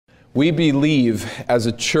We believe as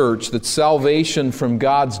a church that salvation from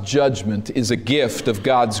God's judgment is a gift of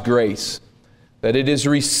God's grace, that it is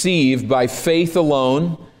received by faith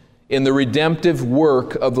alone in the redemptive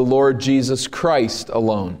work of the Lord Jesus Christ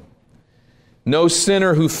alone. No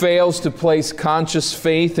sinner who fails to place conscious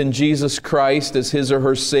faith in Jesus Christ as his or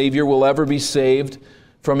her Savior will ever be saved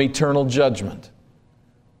from eternal judgment.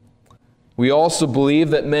 We also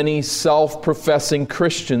believe that many self-professing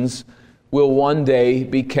Christians will one day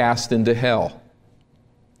be cast into hell.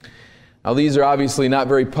 Now, these are obviously not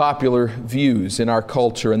very popular views in our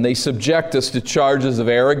culture, and they subject us to charges of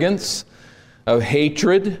arrogance, of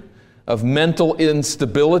hatred, of mental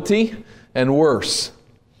instability, and worse.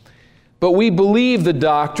 But we believe the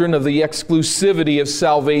doctrine of the exclusivity of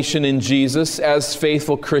salvation in Jesus, as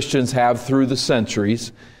faithful Christians have through the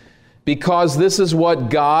centuries, because this is what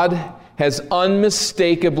God has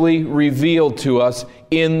unmistakably revealed to us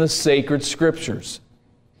in the sacred Scriptures.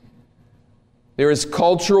 There is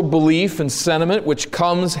cultural belief and sentiment which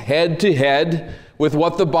comes head to head with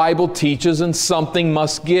what the Bible teaches, and something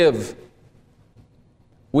must give.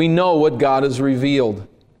 We know what God has revealed.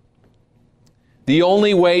 The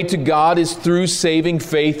only way to God is through saving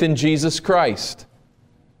faith in Jesus Christ.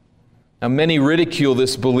 Now, many ridicule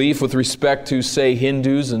this belief with respect to, say,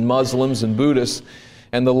 Hindus and Muslims and Buddhists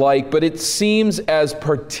and the like, but it seems as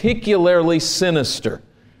particularly sinister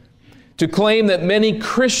to claim that many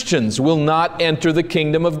Christians will not enter the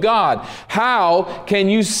kingdom of God. How can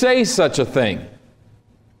you say such a thing?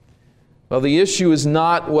 Well, the issue is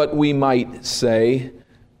not what we might say,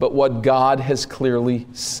 but what God has clearly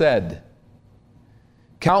said.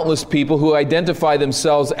 Countless people who identify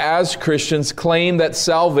themselves as Christians claim that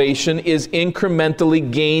salvation is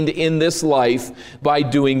incrementally gained in this life by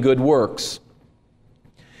doing good works.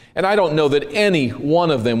 And I don't know that any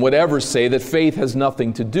one of them would ever say that faith has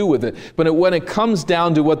nothing to do with it. But when it comes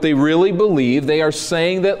down to what they really believe, they are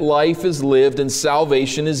saying that life is lived and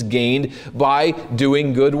salvation is gained by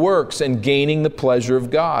doing good works and gaining the pleasure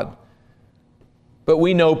of God. But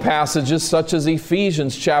we know passages such as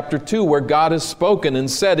Ephesians chapter 2, where God has spoken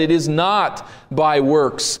and said, it is not by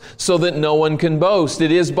works so that no one can boast.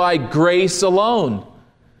 It is by grace alone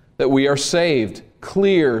that we are saved.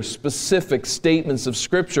 Clear, specific statements of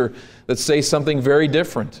Scripture that say something very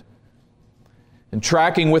different. And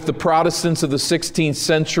tracking with the Protestants of the 16th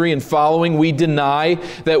century and following, we deny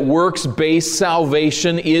that works-based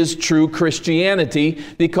salvation is true Christianity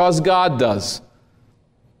because God does.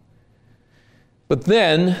 But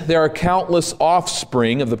then there are countless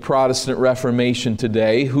offspring of the Protestant Reformation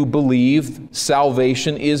today who believe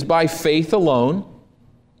salvation is by faith alone,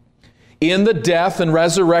 in the death and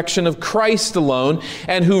resurrection of Christ alone,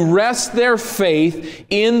 and who rest their faith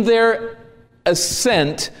in their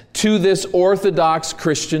assent to this orthodox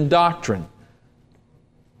Christian doctrine.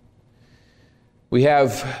 We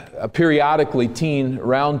have periodically teen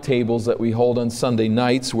roundtables that we hold on Sunday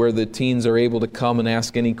nights where the teens are able to come and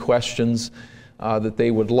ask any questions that they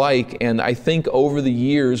would like. And I think over the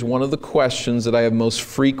years, one of the questions that I have most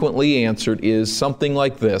frequently answered is something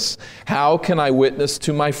like this: how can I witness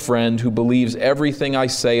to my friend who believes everything I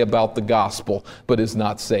say about the gospel but is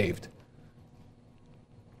not saved?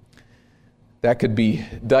 That could be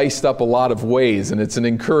diced up a lot of ways, and it's an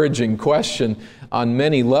encouraging question on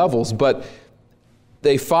many levels, but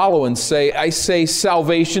they follow and say, I say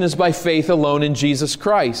salvation is by faith alone in Jesus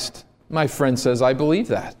Christ. My friend says, I believe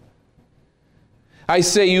that. I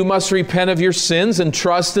say you must repent of your sins and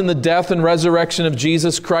trust in the death and resurrection of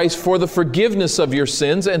Jesus Christ for the forgiveness of your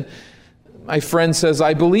sins. And my friend says,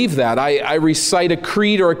 I believe that. I recite a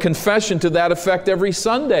creed or a confession to that effect every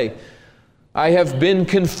Sunday. I have been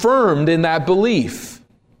confirmed in that belief.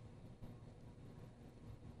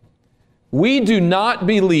 We do not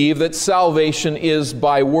believe that salvation is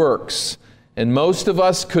by works. And most of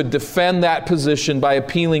us could defend that position by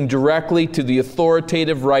appealing directly to the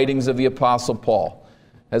authoritative writings of the Apostle Paul,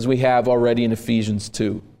 as we have already in Ephesians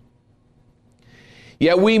 2.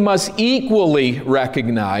 Yet we must equally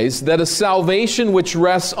recognize that a salvation which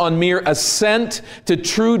rests on mere assent to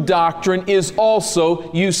true doctrine is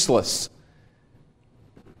also useless,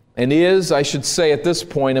 and is, I should say at this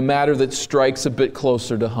point, a matter that strikes a bit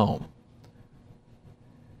closer to home.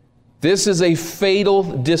 This is a fatal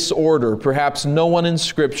disorder. Perhaps no one in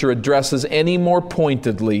Scripture addresses any more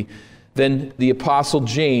pointedly than the Apostle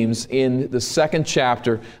James in the 2nd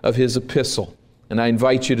chapter of his epistle. And I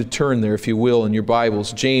invite you to turn there, if you will, in your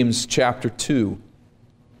Bibles. James chapter 2.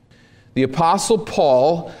 The Apostle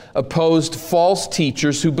Paul opposed false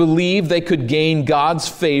teachers who believed they could gain God's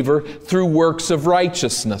favor through works of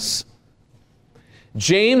righteousness.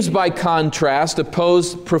 James, by contrast,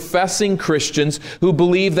 opposed professing Christians who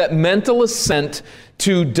believed that mental assent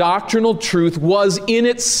to doctrinal truth was in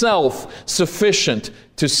itself sufficient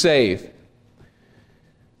to save.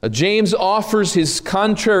 James offers his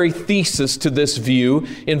contrary thesis to this view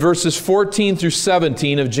in verses 14 through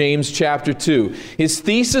 17 of James chapter 2. His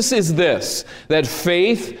thesis is this, that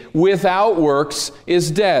faith without works is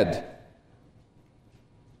dead.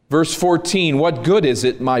 Verse 14, what good is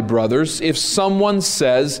it, my brothers, if someone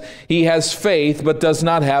says he has faith but does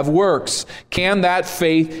not have works? Can that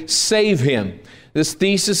faith save him? This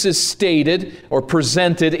thesis is stated or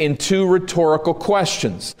presented in two rhetorical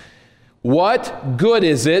questions. What good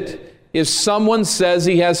is it if someone says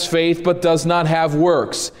he has faith but does not have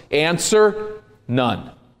works? Answer,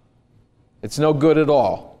 none. It's no good at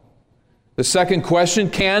all. The second question,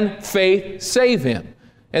 can faith save him?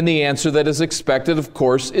 And the answer that is expected, of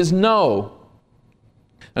course, is no.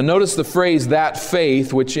 And notice the phrase, that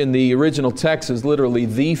faith, which in the original text is literally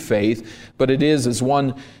the faith, but it is, as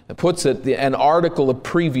one puts it, an article of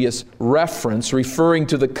previous reference referring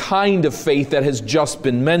to the kind of faith that has just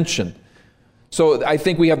been mentioned. So I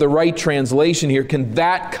think we have the right translation here. Can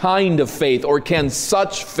that kind of faith, or can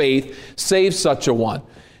such faith save such a one?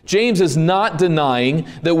 James is not denying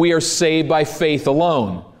that we are saved by faith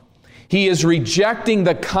alone. He is rejecting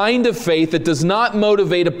the kind of faith that does not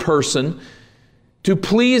motivate a person to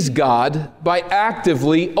please God by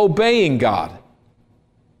actively obeying God.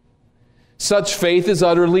 Such faith is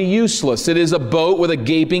utterly useless. It is a boat with a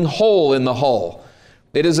gaping hole in the hull.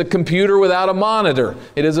 It is a computer without a monitor.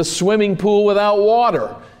 It is a swimming pool without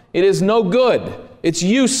water. It is no good. It's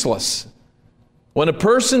useless. When a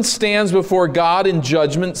person stands before God in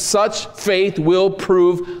judgment, such faith will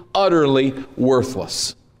prove utterly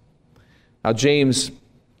worthless. Now, James,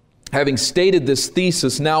 having stated this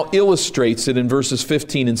thesis, now illustrates it in verses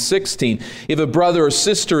 15 and 16. If a brother or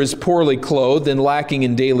sister is poorly clothed and lacking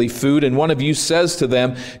in daily food, and one of you says to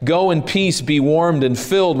them, "Go in peace, be warmed and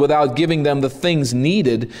filled," without giving them the things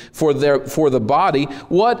needed for the body,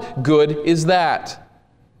 what good is that?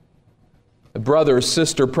 A brother or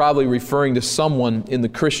sister probably referring to someone in the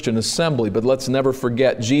Christian assembly, but let's never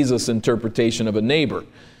forget Jesus' interpretation of a neighbor.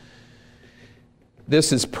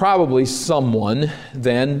 This is probably someone,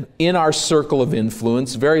 then, in our circle of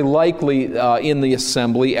influence, very likely in the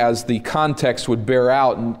assembly, as the context would bear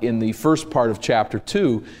out in the first part of chapter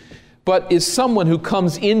 2, but is someone who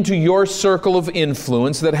comes into your circle of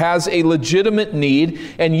influence that has a legitimate need,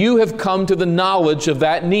 and you have come to the knowledge of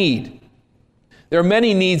that need. There are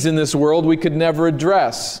many needs in this world we could never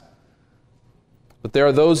address, but there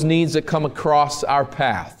are those needs that come across our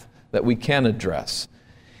path that we can address.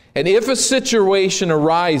 And if a situation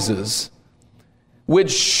arises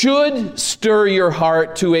which should stir your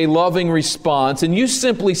heart to a loving response, and you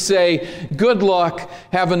simply say, "Good luck,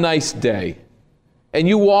 have a nice day," and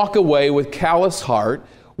you walk away with callous heart,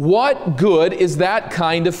 what good is that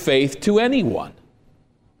kind of faith to anyone?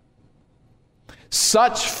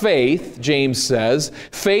 Such faith, James says,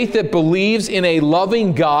 faith that believes in a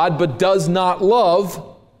loving God but does not love,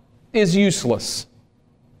 is useless.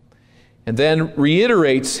 And then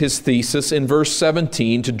reiterates his thesis in verse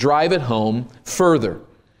 17 to drive it home further.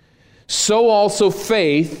 So also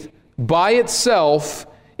faith by itself,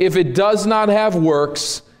 if it does not have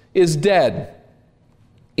works, is dead.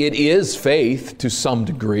 It is faith to some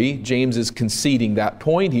degree. James is conceding that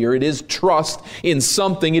point here. It is trust in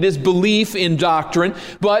something. It is belief in doctrine.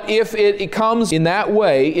 But if it comes in that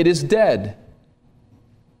way, it is dead.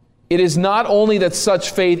 It is not only that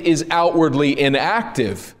such faith is outwardly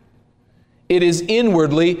inactive, it is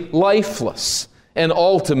inwardly lifeless and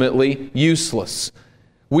ultimately useless.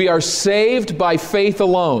 We are saved by faith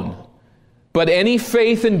alone, but any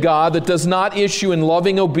faith in God that does not issue in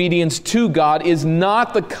loving obedience to God is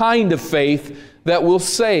not the kind of faith that will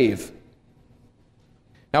save.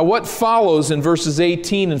 Now, what follows in verses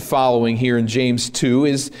 18 and following here in James 2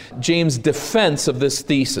 is James' defense of this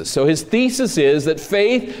thesis. So his thesis is that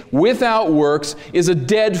faith without works is a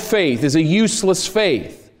dead faith, is a useless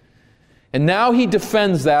faith. And now he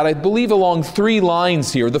defends that, I believe, along three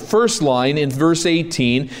lines here. The first line in verse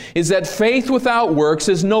 18 is that faith without works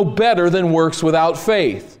is no better than works without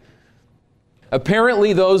faith.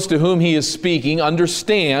 Apparently, those to whom he is speaking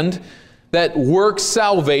understand that works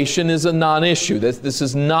salvation is a non-issue. This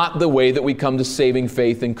is not the way that we come to saving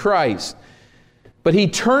faith in Christ. But he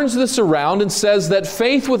turns this around and says that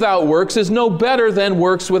faith without works is no better than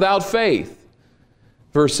works without faith.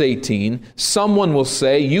 Verse 18, someone will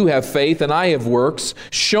say, "You have faith and I have works.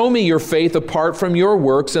 Show me your faith apart from your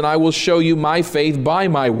works, and I will show you my faith by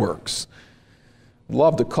my works."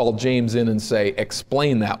 love to call James in and say,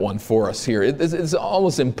 explain that one for us here. It's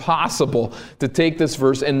almost impossible to take this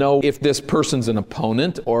verse and know if this person's an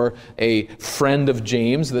opponent or a friend of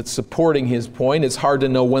James that's supporting his point. It's hard to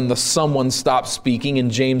know when the someone stops speaking and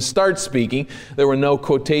James starts speaking. There were no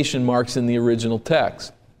quotation marks in the original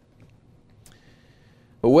text.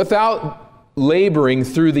 But without laboring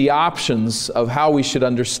through the options of how we should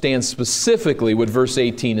understand specifically what verse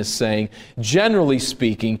 18 is saying, generally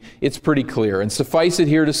speaking, it's pretty clear. And suffice it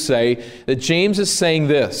here to say that James is saying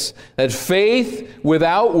this, that faith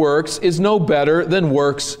without works is no better than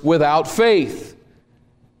works without faith.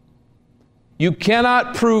 You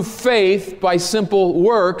cannot prove faith by simple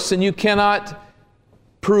works, and you cannot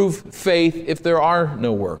prove faith if there are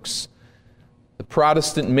no works. The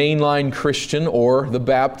Protestant mainline Christian, or the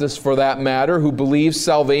Baptist for that matter, who believes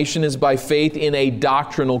salvation is by faith in a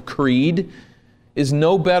doctrinal creed, is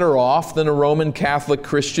no better off than a Roman Catholic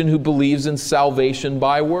Christian who believes in salvation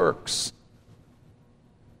by works.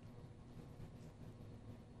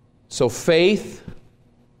 So faith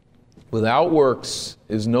without works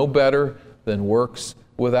is no better than works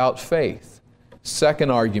without faith. Second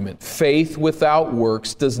argument, faith without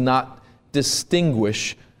works does not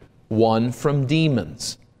distinguish one from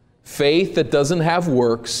demons. Faith that doesn't have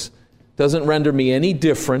works doesn't render me any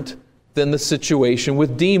different than the situation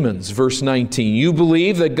with demons. Verse 19, you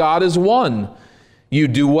believe that God is one. You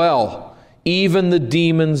do well. Even the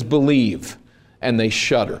demons believe, and they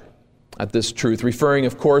shudder at this truth. Referring,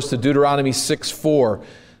 of course, to Deuteronomy 6:4.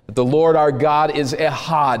 That the Lord our God is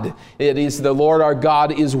Ehad. It is the Lord our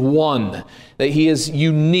God is one. That He is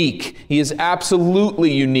unique. He is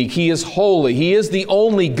absolutely unique. He is holy. He is the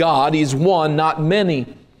only God. He's one, not many.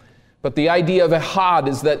 But the idea of Ehad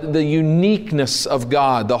is that the uniqueness of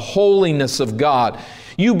God, the holiness of God.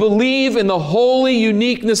 You believe in the holy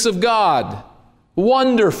uniqueness of God.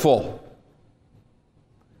 Wonderful.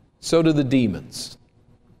 So do the demons.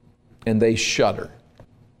 And they shudder.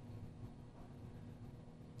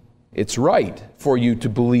 It's right for you to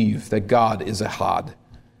believe that God is Ehad.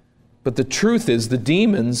 But the truth is, the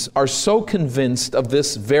demons are so convinced of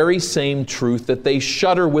this very same truth that they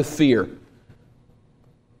shudder with fear.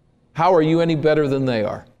 How are you any better than they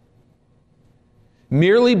are?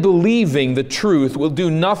 Merely believing the truth will do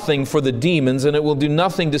nothing for the demons, and it will do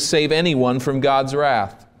nothing to save anyone from God's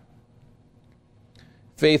wrath.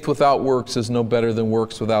 Faith without works is no better than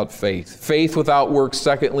works without faith. Faith without works,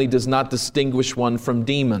 secondly, does not distinguish one from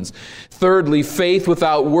demons. Thirdly, faith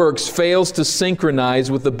without works fails to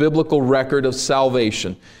synchronize with the biblical record of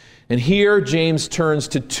salvation. And here James turns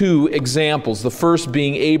to two examples, the first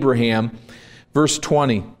being Abraham. Verse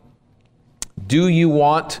 20, do you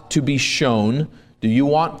want to be shown? Do you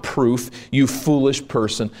want proof, you foolish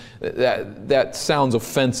person? That sounds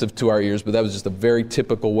offensive to our ears, but that was just a very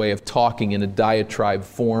typical way of talking in a diatribe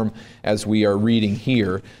form as we are reading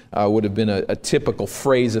here. Would have been a typical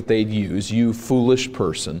phrase that they'd use, you foolish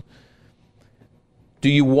person. Do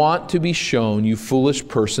you want to be shown, you foolish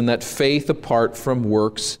person, that faith apart from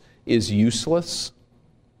works is useless?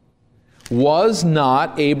 Was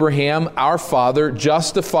not Abraham, our father,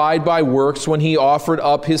 justified by works when he offered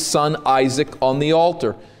up his son Isaac on the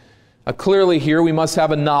altar? Clearly here we must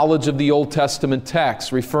have a knowledge of the Old Testament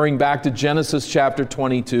text, referring back to Genesis chapter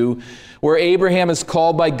 22, where Abraham is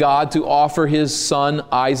called by God to offer his son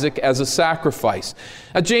Isaac as a sacrifice.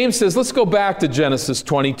 Now James says, let's go back to Genesis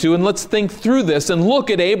 22 and let's think through this and look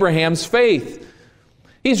at Abraham's faith.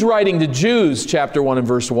 He's writing to Jews, chapter 1 and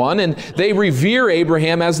verse 1, and they revere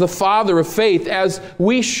Abraham as the father of faith, as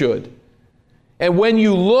we should. And when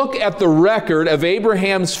you look at the record of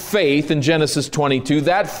Abraham's faith in Genesis 22,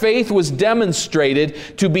 that faith was demonstrated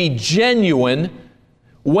to be genuine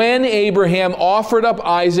when Abraham offered up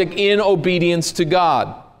Isaac in obedience to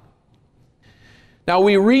God. Now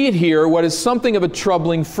we read here what is something of a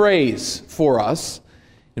troubling phrase for us.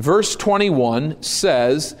 Verse 21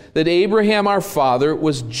 says that Abraham our father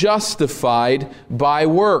was justified by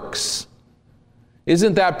works.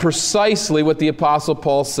 Isn't that precisely what the Apostle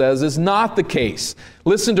Paul says is not the case?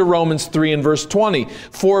 Listen to Romans 3 and verse 20.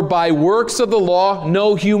 For by works of the law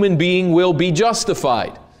no human being will be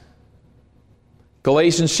justified.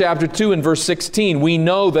 Galatians chapter 2 and verse 16, we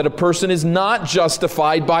know that a person is not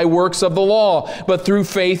justified by works of the law, but through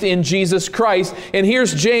faith in Jesus Christ. And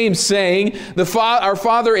here's James saying, our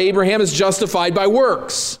father Abraham is justified by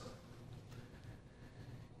works.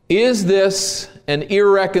 Is this an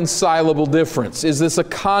irreconcilable difference? Is this a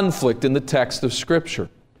conflict in the text of Scripture?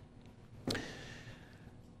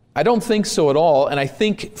 I don't think so at all, and I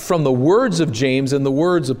think from the words of James and the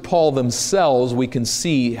words of Paul themselves, we can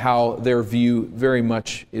see how their view very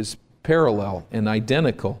much is parallel and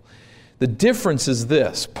identical. The difference is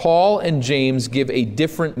this: Paul and James give a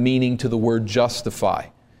different meaning to the word justify.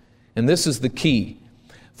 And this is the key.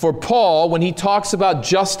 For Paul, when he talks about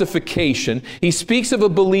justification, he speaks of a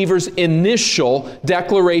believer's initial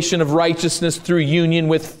declaration of righteousness through union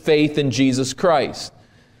with faith in Jesus Christ.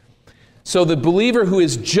 So the believer who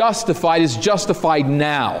is justified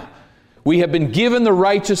now. We have been given the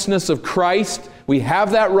righteousness of Christ. We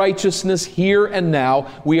have that righteousness here and now.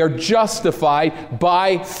 We are justified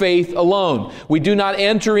by faith alone. We do not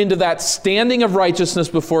enter into that standing of righteousness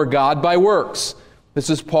before God by works.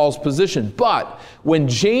 This is Paul's position. But when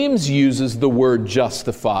James uses the word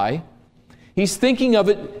justify, he's thinking of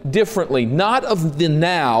it differently, not of the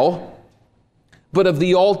now, but of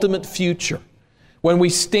the ultimate future, when we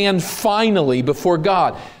stand finally before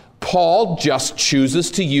God. Paul just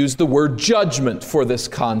chooses to use the word judgment for this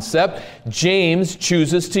concept. James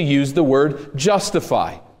chooses to use the word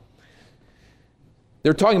justify.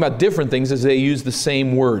 They're talking about different things as they use the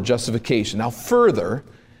same word, justification. Now further,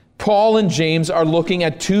 Paul and James are looking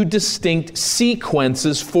at two distinct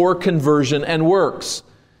sequences for conversion and works.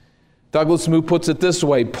 Douglas Moo puts it this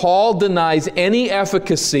way: Paul denies any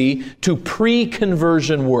efficacy to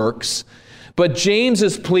pre-conversion works, but James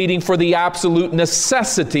is pleading for the absolute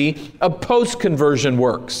necessity of post-conversion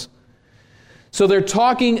works. So they're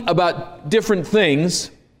talking about different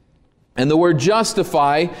things, and the word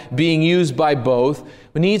justify being used by both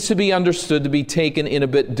needs to be understood to be taken in a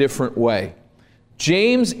bit different way.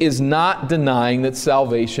 James is not denying that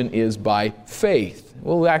salvation is by faith.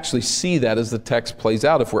 We'll actually see that as the text plays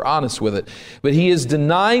out if we're honest with it. But he is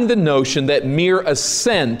denying the notion that mere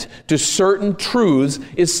assent to certain truths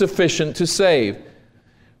is sufficient to save.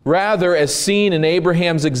 Rather, as seen in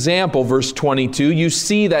Abraham's example, verse 22, you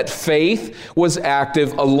see that faith was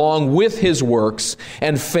active along with his works,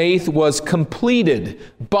 and faith was completed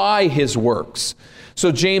by his works. So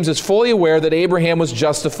James is fully aware that Abraham was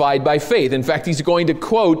justified by faith. In fact, he's going to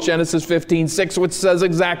quote Genesis 15:6, which says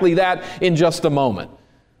exactly that in just a moment.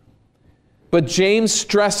 But James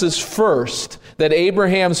stresses first that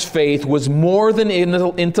Abraham's faith was more than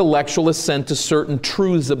intellectual assent to certain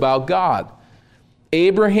truths about God.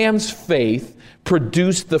 Abraham's faith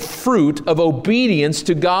produced the fruit of obedience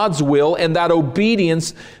to God's will, and that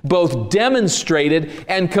obedience both demonstrated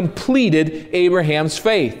and completed Abraham's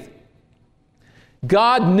faith.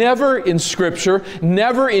 God never in Scripture,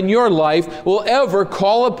 never in your life, will ever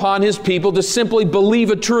call upon His people to simply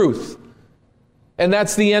believe a truth. And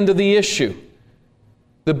that's the end of the issue.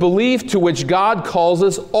 The belief to which God calls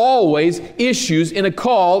us always issues in a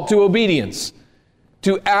call to obedience,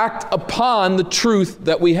 to act upon the truth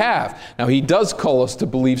that we have. Now, He does call us to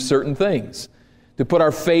believe certain things, to put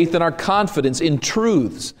our faith and our confidence in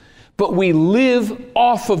truths, but we live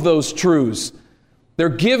off of those truths. They're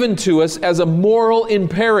given to us as a moral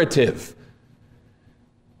imperative.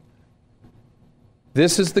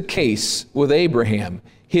 This is the case with Abraham.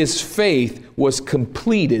 His faith was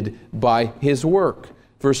completed by his work.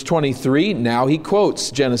 Verse 23, now he quotes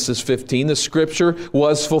Genesis 15. The scripture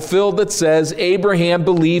was fulfilled that says, Abraham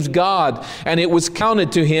believed God, and it was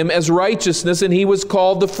counted to him as righteousness, and he was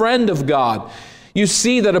called the friend of God. You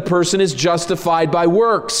see that a person is justified by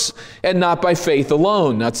works and not by faith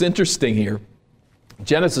alone. That's interesting here.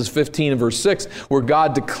 Genesis 15 and verse 6, where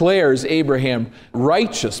God declares Abraham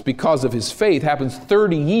righteous because of his faith, happens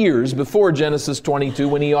 30 years before Genesis 22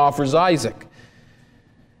 when he offers Isaac.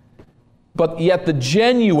 But yet the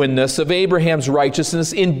genuineness of Abraham's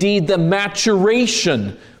righteousness, indeed the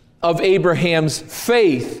maturation of Abraham's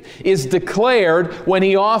faith, is declared when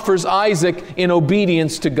he offers Isaac in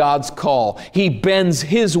obedience to God's call. He bends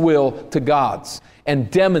his will to God's and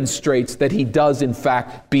demonstrates that he does in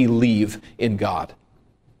fact believe in God.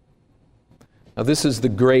 Now, this is the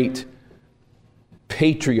great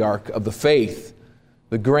patriarch of the faith,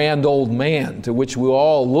 the grand old man to which we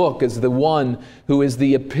all look as the one who is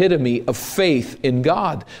the epitome of faith in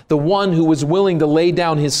God, the one who was willing to lay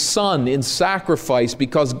down his son in sacrifice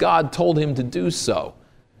because God told him to do so.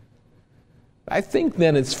 I think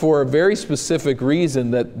then it's for a very specific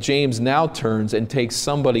reason that James now turns and takes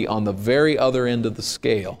somebody on the very other end of the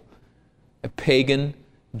scale, a pagan,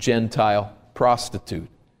 Gentile prostitute.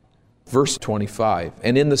 Verse 25,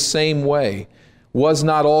 and in the same way, was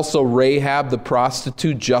not also Rahab the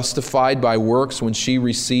prostitute justified by works when she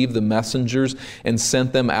received the messengers and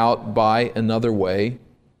sent them out by another way?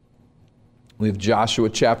 We have Joshua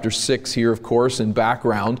chapter 6 here, of course, in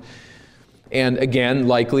background. And again,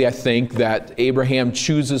 likely I think that Abraham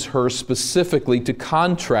chooses her specifically to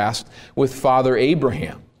contrast with Father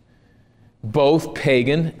Abraham. both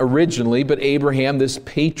pagan originally, but Abraham, this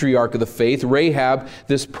patriarch of the faith, Rahab,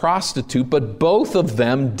 this prostitute, but both of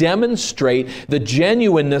them demonstrate the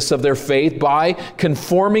genuineness of their faith by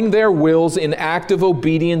conforming their wills in active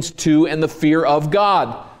obedience to and the fear of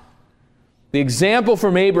God. The example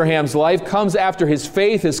from Abraham's life comes after his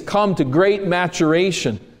faith has come to great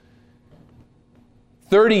maturation.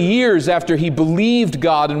 30 years after he believed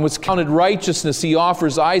God and was counted righteousness, he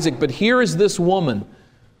offers Isaac. But here is this woman,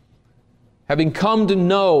 having come to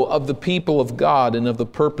know of the people of God and of the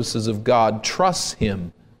purposes of God, trusts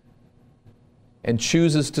him and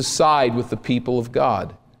chooses to side with the people of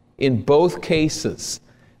God. In both cases,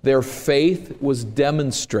 their faith was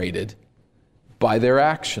demonstrated by their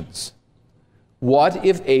actions. What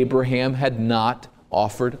if Abraham had not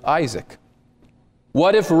offered Isaac?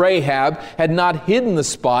 What if Rahab had not hidden the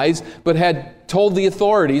spies, but had told the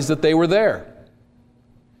authorities that they were there?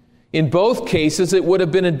 In both cases, it would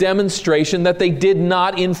have been a demonstration that they did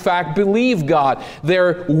not, in fact, believe God.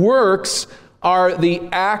 Their works are the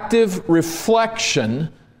active reflection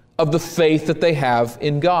of the faith that they have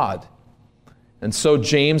in God. And so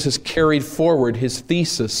James has carried forward his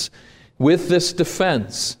thesis with this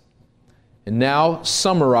defense, and now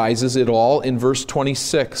summarizes it all in verse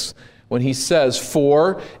 26 when he says,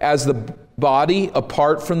 "For as the body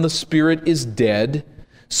apart from the Spirit is dead,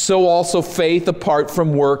 so also faith apart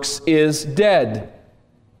from works is dead."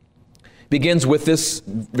 Begins with this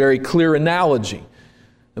very clear analogy.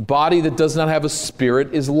 The body that does not have a spirit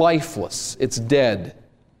is lifeless. It's dead.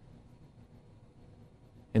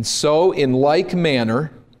 And so, in like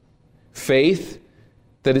manner, faith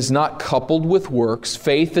that is not coupled with works,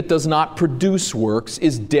 faith that does not produce works,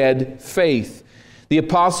 is dead faith. The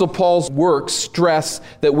Apostle Paul's works stress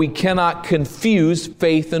that we cannot confuse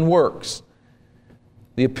faith and works.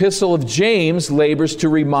 The Epistle of James labors to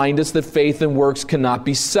remind us that faith and works cannot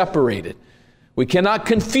be separated. We cannot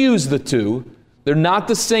confuse the two. They're not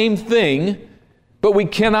the same thing, but we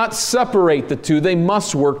cannot separate the two. They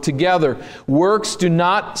must work together. Works do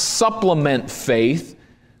not supplement faith.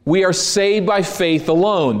 We are saved by faith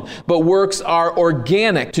alone, but works are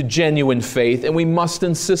organic to genuine faith, and we must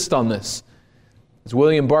insist on this. As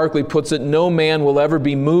William Barclay puts it, no man will ever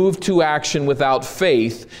be moved to action without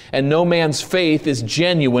faith, and no man's faith is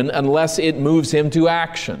genuine unless it moves him to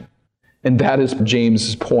action. And that is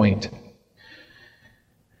James's point.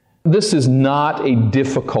 This is not a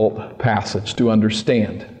difficult passage to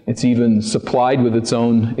understand. It's even supplied with its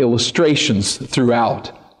own illustrations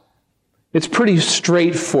throughout. It's pretty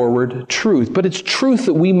straightforward truth, but it's truth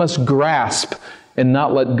that we must grasp and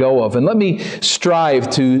not let go of. And let me strive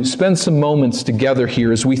to spend some moments together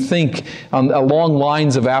here as we think along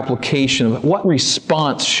lines of application of what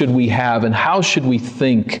response should we have and how should we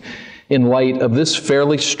think in light of this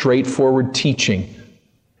fairly straightforward teaching.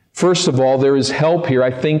 First of all, there is help here,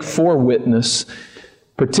 I think, for witness,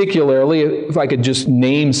 particularly, if I could just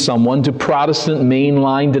name someone, to Protestant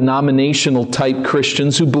mainline denominational type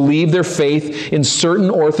Christians who believe their faith in certain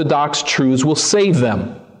orthodox truths will save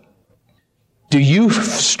them. Do you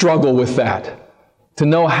struggle with that? To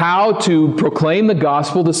know how to proclaim the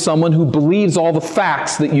gospel to someone who believes all the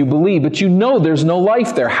facts that you believe, but you know there's no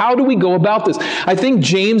life there. How do we go about this? I think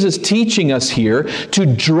James is teaching us here to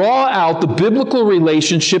draw out the biblical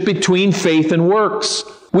relationship between faith and works.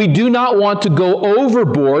 We do not want to go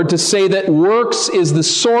overboard to say that works is the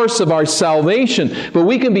source of our salvation, but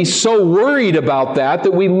we can be so worried about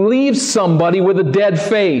that we leave somebody with a dead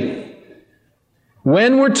faith.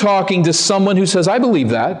 When we're talking to someone who says, I believe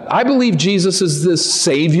that. I believe Jesus is the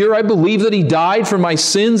Savior. I believe that He died for my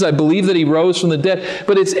sins. I believe that He rose from the dead.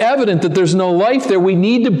 But it's evident that there's no life there. We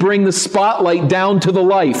need to bring the spotlight down to the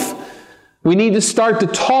life. We need to start to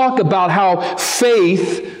talk about how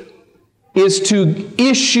faith is to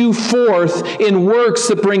issue forth in works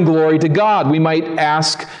that bring glory to God. We might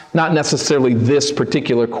ask not necessarily this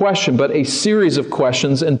particular question, but a series of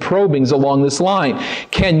questions and probings along this line.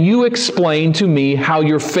 Can you explain to me how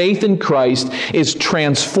your faith in Christ is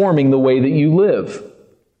transforming the way that you live?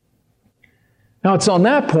 Now, it's on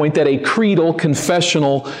that point that a creedal,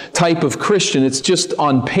 confessional type of Christian, it's just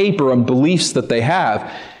on paper, on beliefs that they have.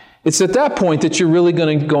 It's at that point that you're really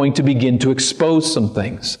going to begin to expose some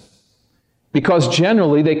things. Because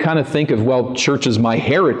generally they kind of think of, well, church is my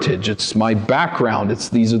heritage, it's my background,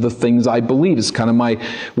 these are the things I believe, it's kind of my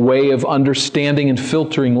way of understanding and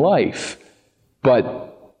filtering life.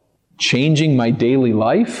 But changing my daily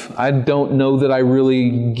life, I don't know that I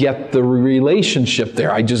really get the relationship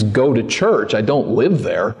there. I just go to church, I don't live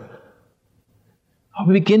there. I'll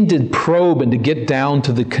begin to probe and to get down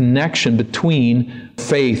to the connection between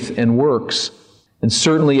faith and works. And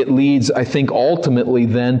certainly it leads, I think, ultimately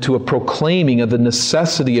then to a proclaiming of the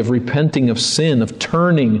necessity of repenting of sin, of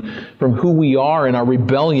turning from who we are in our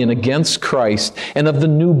rebellion against Christ, and of the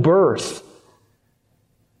new birth.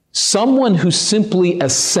 Someone who simply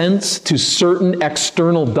assents to certain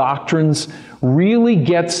external doctrines really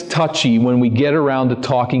gets touchy when we get around to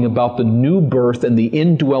talking about the new birth and the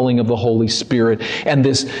indwelling of the Holy Spirit and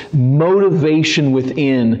this motivation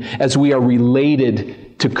within as we are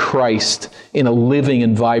related to Christ in a living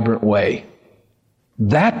and vibrant way.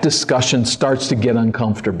 That discussion starts to get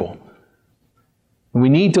uncomfortable. We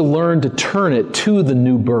need to learn to turn it to the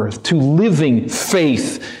new birth, to living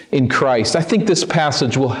faith in Christ. I think this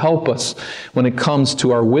passage will help us when it comes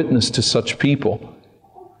to our witness to such people.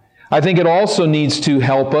 I think it also needs to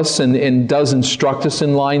help us and does instruct us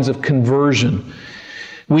in lines of conversion.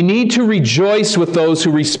 We need to rejoice with those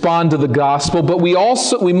who respond to the gospel, but we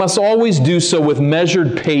must always do so with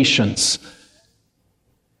measured patience.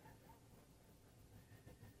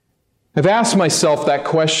 I've asked myself that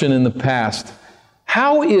question in the past.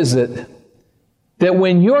 How is it that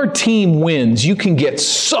when your team wins, you can get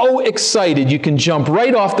so excited you can jump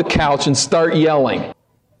right off the couch and start yelling?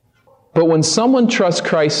 But when someone trusts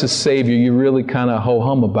Christ as Savior, you really kind of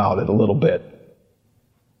ho-hum about it a little bit.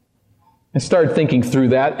 I started thinking through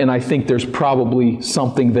that, and I think there's probably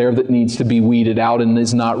something there that needs to be weeded out and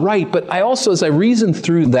is not right. But I also, as I reasoned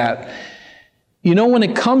through that, when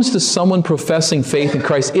it comes to someone professing faith in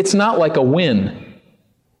Christ, it's not like a win.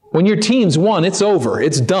 When your team's won, it's over.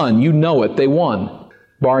 It's done. You know it. They won,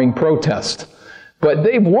 barring protest. But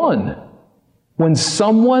they've won. When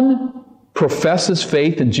someone professes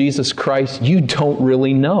faith in Jesus Christ, you don't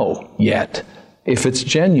really know yet if it's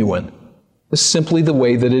genuine. It's simply the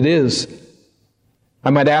way that it is. I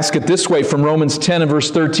might ask it this way from Romans 10 and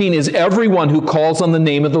verse 13, is everyone who calls on the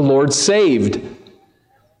name of the Lord saved?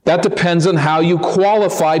 That depends on how you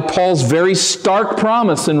qualify Paul's very stark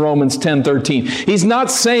promise in Romans 10:13. He's not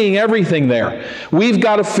saying everything there. We've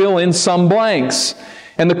got to fill in some blanks.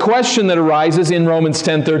 And the question that arises in Romans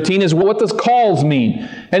 10:13 is, what does calls mean?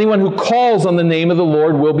 Anyone who calls on the name of the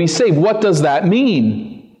Lord will be saved. What does that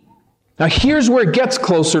mean? Now here's where it gets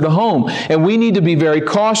closer to home, and we need to be very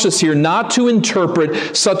cautious here not to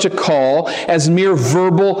interpret such a call as mere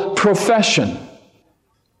verbal profession.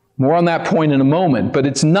 More on that point in a moment, but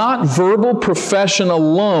it's not verbal profession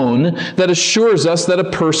alone that assures us that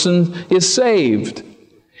a person is saved.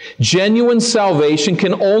 Genuine salvation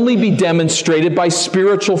can only be demonstrated by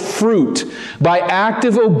spiritual fruit, by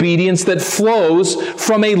active obedience that flows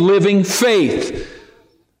from a living faith.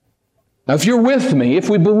 Now, if you're with me, if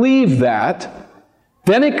we believe that,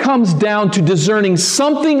 then it comes down to discerning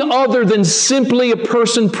something other than simply a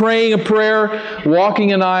person praying a prayer,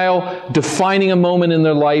 walking an aisle, defining a moment in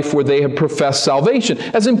their life where they have professed salvation.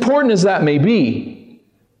 As important as that may be,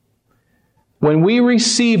 when we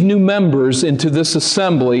receive new members into this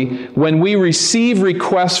assembly, when we receive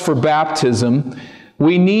requests for baptism,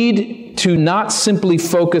 we need to not simply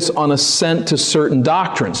focus on assent to certain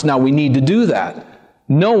doctrines. Now, we need to do that.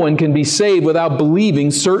 No one can be saved without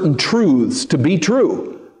believing certain truths to be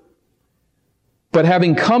true. But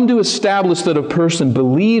having come to establish that a person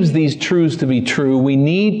believes these truths to be true, we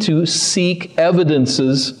need to seek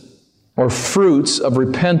evidences or fruits of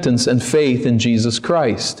repentance and faith in Jesus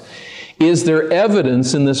Christ. Is there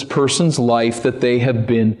evidence in this person's life that they have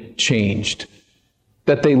been changed?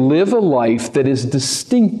 That they live a life that is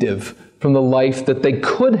distinctive from the life that they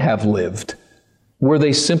could have lived? Were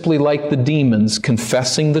they simply like the demons,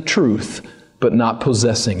 confessing the truth, but not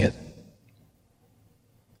possessing it?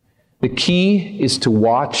 The key is to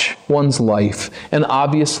watch one's life, and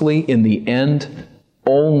obviously, in the end,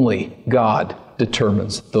 only God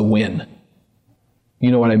determines the win.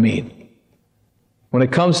 You know what I mean? When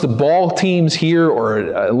it comes to ball teams here or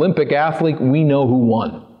an Olympic athlete, we know who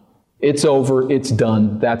won. It's over, it's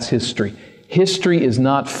done, that's history. History is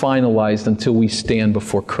not finalized until we stand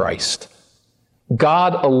before Christ.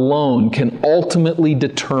 God alone can ultimately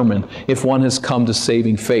determine if one has come to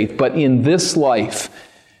saving faith. But in this life,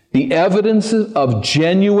 the evidence of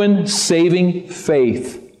genuine saving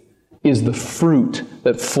faith is the fruit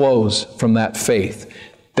that flows from that faith.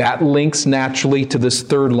 That links naturally to this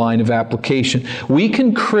third line of application. We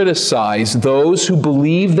can criticize those who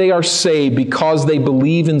believe they are saved because they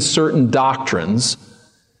believe in certain doctrines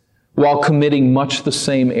while committing much the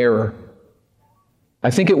same error. I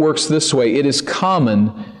think it works this way. It is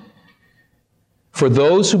common for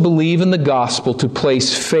those who believe in the gospel to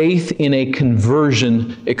place faith in a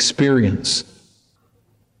conversion experience.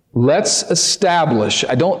 Let's establish,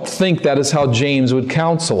 I don't think that is how James would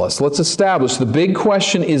counsel us. Let's establish the big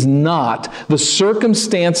question is not the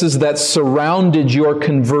circumstances that surrounded your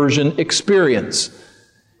conversion experience.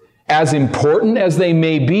 As important as they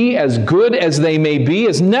may be, as good as they may be,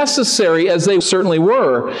 as necessary as they certainly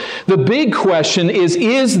were, the big question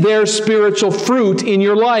is there spiritual fruit in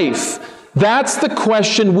your life? That's the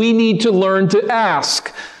question we need to learn to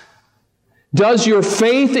ask. Does your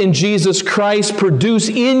faith in Jesus Christ produce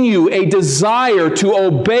in you a desire to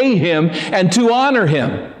obey Him and to honor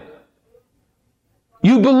Him?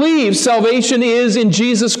 You believe salvation is in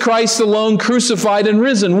Jesus Christ alone, crucified and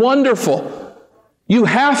risen. Wonderful. You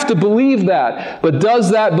have to believe that. But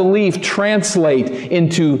does that belief translate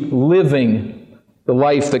into living the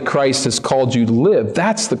life that Christ has called you to live?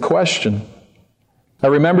 That's the question. I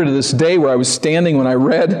remember to this day where I was standing when I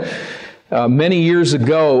read many years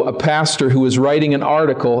ago, a pastor who was writing an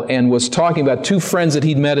article and was talking about two friends that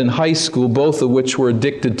he'd met in high school, both of which were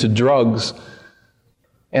addicted to drugs,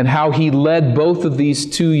 and how he led both of these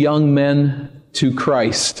two young men to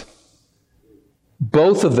Christ.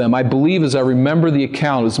 Both of them, I believe, as I remember the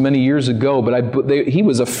account, it was many years ago, but he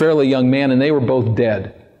was a fairly young man and they were both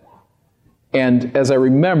dead. And as I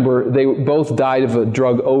remember, they both died of a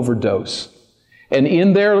drug overdose. And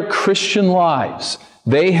in their Christian lives,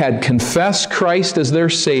 they had confessed Christ as their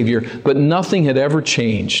Savior, but nothing had ever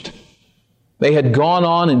changed. They had gone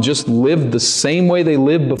on and just lived the same way they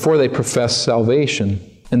lived before they professed salvation.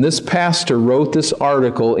 And this pastor wrote this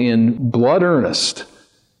article in blood earnest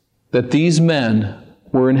that these men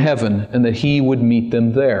were in heaven and that he would meet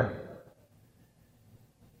them there.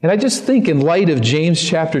 And I just think in light of James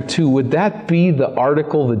chapter 2, would that be the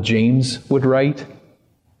article that James would write?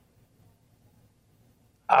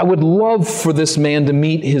 I would love for this man to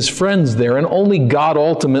meet his friends there, and only God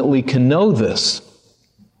ultimately can know this.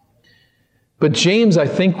 But James, I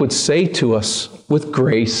think, would say to us with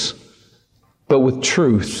grace, but with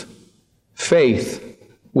truth, faith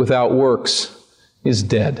without works is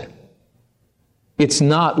dead. It's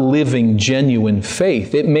not living genuine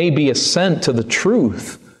faith. It may be assent to the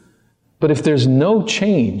truth, but if there's no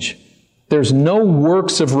change, there's no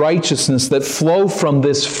works of righteousness that flow from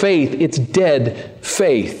this faith, it's dead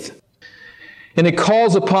faith. And it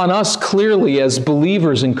calls upon us clearly as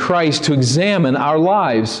believers in Christ to examine our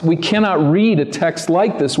lives. We cannot read a text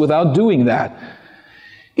like this without doing that.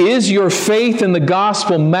 Is your faith in the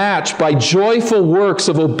gospel matched by joyful works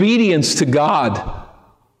of obedience to God?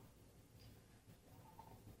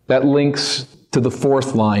 That links to the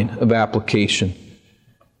fourth line of application,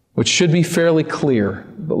 which should be fairly clear,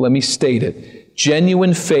 but let me state it.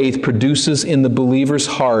 Genuine faith produces in the believer's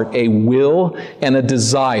heart a will and a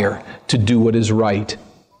desire to do what is right.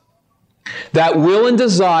 That will and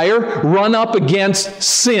desire run up against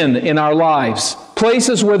sin in our lives,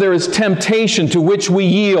 places where there is temptation to which we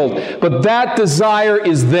yield, but that desire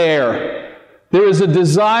is there. There is a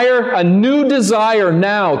desire, a new desire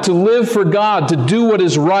now to live for God, to do what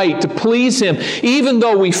is right, to please Him, even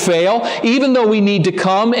though we fail, even though we need to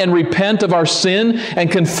come and repent of our sin and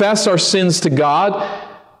confess our sins to God.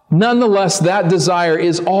 Nonetheless, that desire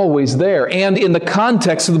is always there. And in the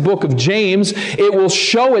context of the book of James, it will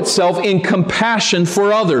show itself in compassion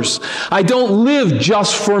for others. I don't live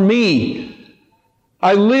just for me.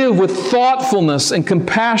 I live with thoughtfulness and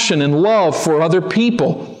compassion and love for other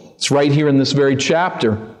people. It's right here in this very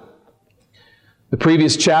chapter. The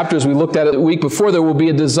previous chapters we looked at it the week before, there will be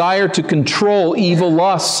a desire to control evil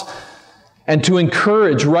lusts and to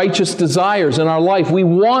encourage righteous desires in our life. We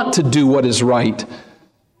want to do what is right.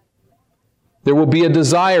 There will be a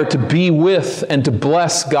desire to be with and to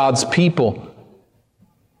bless God's people.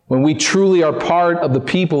 When we truly are part of the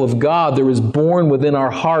people of God, there is born within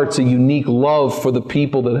our hearts a unique love for the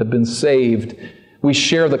people that have been saved. We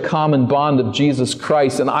share the common bond of Jesus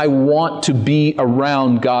Christ, and I want to be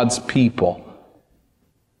around God's people.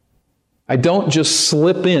 I don't just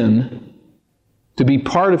slip in to be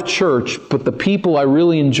part of church, but the people I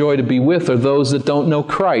really enjoy to be with are those that don't know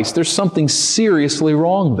Christ. There's something seriously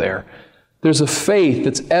wrong there. There's a faith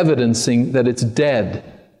that's evidencing that it's dead.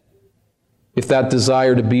 If that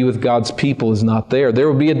desire to be with God's people is not there, there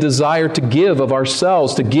will be a desire to give of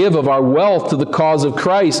ourselves, to give of our wealth to the cause of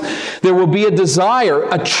Christ. There will be a desire,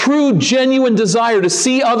 a true, genuine desire to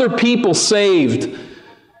see other people saved,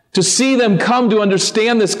 to see them come to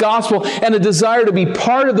understand this gospel, and a desire to be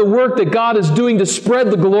part of the work that God is doing to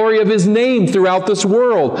spread the glory of His name throughout this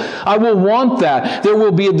world. I will want that. There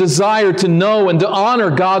will be a desire to know and to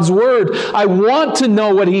honor God's Word. I want to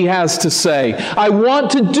know what He has to say. I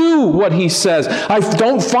want to do what He says. I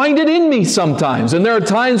don't find it in me sometimes, and there are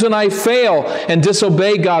times when I fail and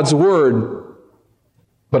disobey God's Word.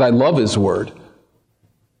 but I love His Word.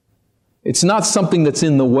 It's not something that's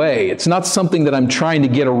in the way. It's not something that I'm trying to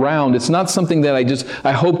get around. It's not something that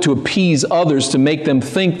I hope to appease others to make them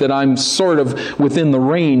think that I'm sort of within the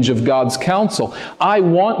range of God's counsel. I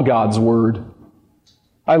want God's Word.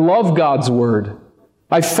 I love God's Word.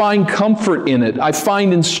 I find comfort in it. I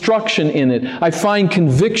find instruction in it. I find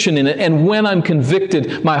conviction in it. And when I'm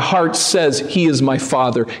convicted, my heart says, He is my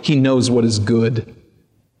Father. He knows what is good.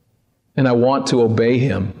 And I want to obey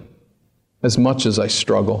Him as much as I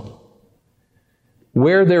struggle.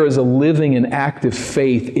 Where there is a living and active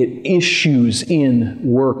faith, it issues in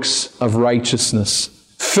works of righteousness.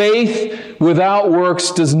 Faith without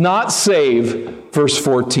works does not save, verse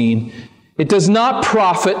 14. It does not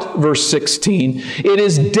profit, verse 16. It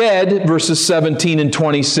is dead, verses 17 and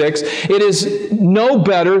 26. It is no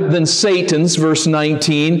better than Satan's, verse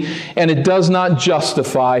 19. And it does not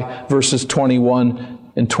justify, verses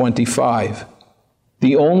 21 and 25.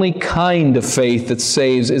 The only kind of faith that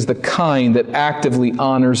saves is the kind that actively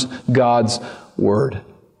honors God's Word.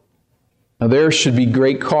 Now there should be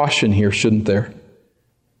great caution here, shouldn't there?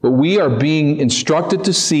 What we are being instructed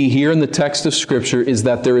to see here in the text of Scripture is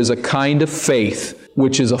that there is a kind of faith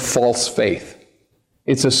which is a false faith.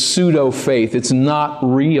 It's a pseudo-faith. It's not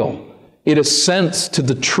real. It assents to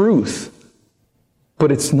the truth,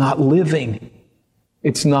 but it's not living.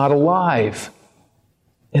 It's not alive.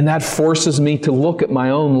 And that forces me to look at my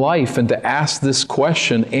own life and to ask this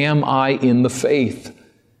question, am I in the faith?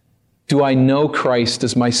 Do I know Christ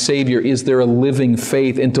as my Savior? Is there a living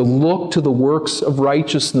faith? And to look to the works of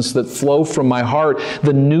righteousness that flow from my heart,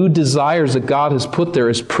 the new desires that God has put there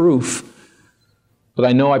as proof. But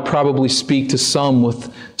I know I probably speak to some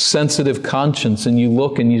with sensitive conscience, and you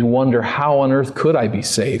look and you wonder, how on earth could I be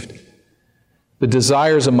saved? The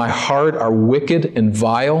desires of my heart are wicked and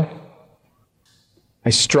vile. I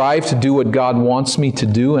strive to do what God wants me to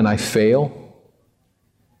do, and I fail.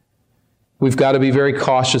 We've got to be very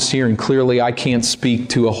cautious here, and clearly I can't speak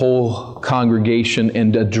to a whole congregation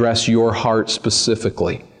and address your heart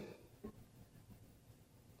specifically.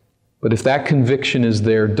 But if that conviction is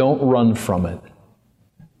there, don't run from it.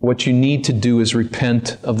 What you need to do is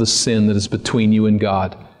repent of the sin that is between you and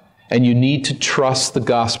God. And you need to trust the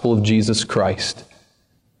gospel of Jesus Christ.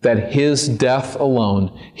 That His death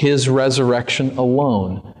alone, His resurrection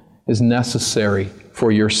alone, is necessary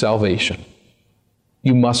for your salvation.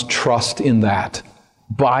 You must trust in that,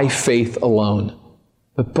 by faith alone.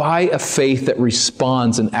 But by a faith that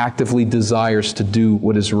responds and actively desires to do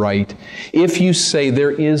what is right. If you say, there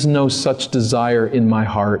is no such desire in my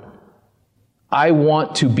heart, I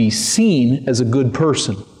want to be seen as a good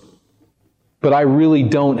person, but I really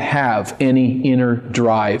don't have any inner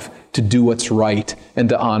drive to do what's right and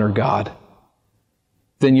to honor God,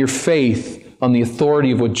 then your faith on the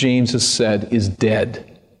authority of what James has said is dead.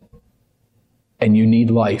 And you need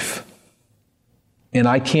life. And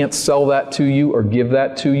I can't sell that to you or give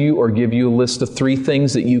that to you or give you a list of 3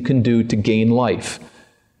 things that you can do to gain life.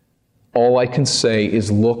 All I can say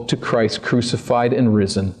is look to Christ crucified and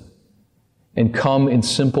risen and come in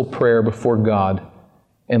simple prayer before God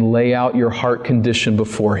and lay out your heart condition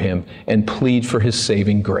before Him and plead for His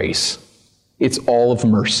saving grace. It's all of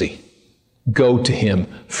mercy. Go to Him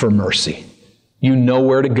for mercy. You know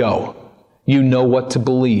where to go. You know what to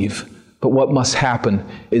believe. But what must happen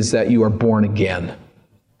is that you are born again.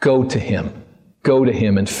 Go to Him. Go to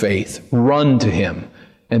Him in faith. Run to Him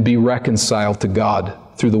and be reconciled to God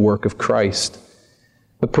through the work of Christ.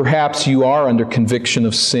 But perhaps you are under conviction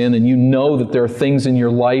of sin and you know that there are things in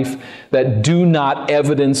your life that do not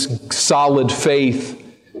evidence solid faith,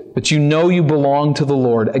 but you know you belong to the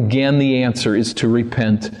Lord. Again, the answer is to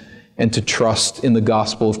repent and to trust in the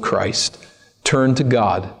gospel of Christ. Turn to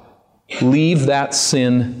God. Leave that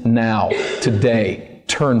sin now, today.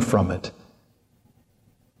 Turn from it.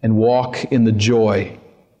 And walk in the joy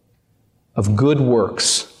of good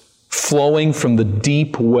works flowing from the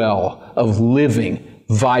deep well of living,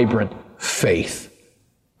 vibrant faith.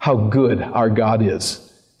 How good our God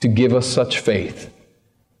is to give us such faith.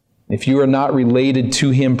 If you are not related to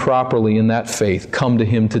Him properly in that faith, come to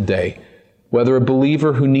Him today. Whether a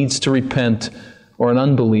believer who needs to repent or an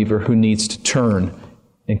unbeliever who needs to turn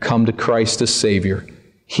and come to Christ as Savior,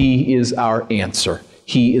 He is our answer.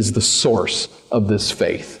 He is the source of this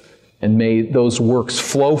faith. And may those works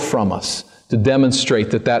flow from us to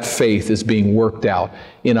demonstrate that that faith is being worked out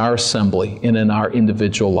in our assembly and in our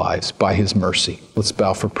individual lives by His mercy. Let's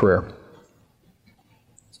bow for prayer.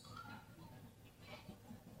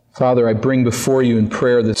 Father, I bring before You in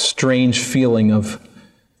prayer this strange feeling of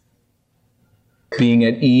being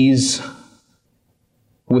at ease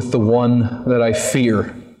with the one that I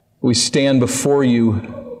fear. We stand before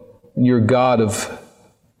You And you're God of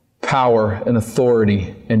power and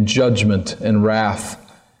authority and judgment and wrath.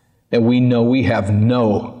 And we know we have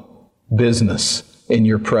no business in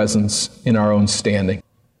your presence in our own standing.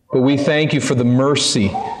 But we thank you for the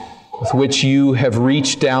mercy with which you have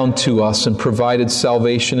reached down to us and provided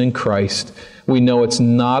salvation in Christ. We know it's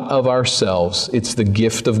not of ourselves, it's the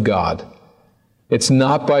gift of God. It's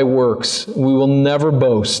not by works. We will never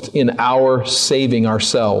boast in our saving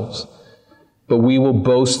ourselves, but we will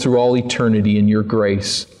boast through all eternity in your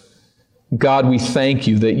grace. God, we thank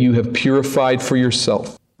you that you have purified for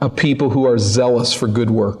yourself a people who are zealous for good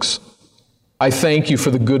works. I thank you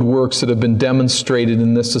for the good works that have been demonstrated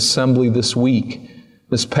in this assembly this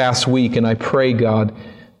past week, and I pray, God,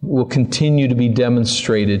 will continue to be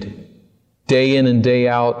demonstrated day in and day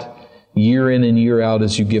out, year in and year out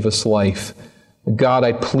as you give us life. God,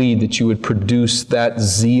 I plead that you would produce that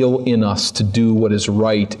zeal in us to do what is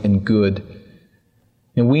right and good.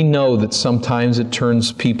 And we know that sometimes it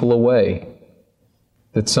turns people away,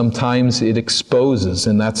 that sometimes it exposes,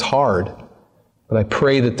 and that's hard. But I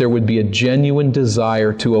pray that there would be a genuine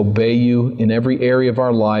desire to obey you in every area of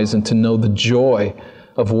our lives and to know the joy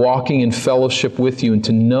of walking in fellowship with you and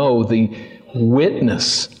to know the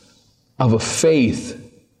witness of a faith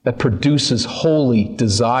that produces holy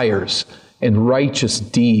desires and righteous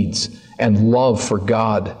deeds and love for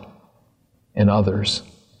God and others.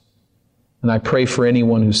 And I pray for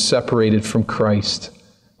anyone who's separated from Christ.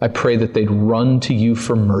 I pray that they'd run to you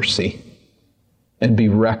for mercy and be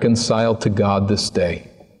reconciled to God this day.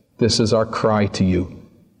 This is our cry to you.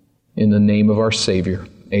 In the name of our Savior,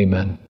 amen.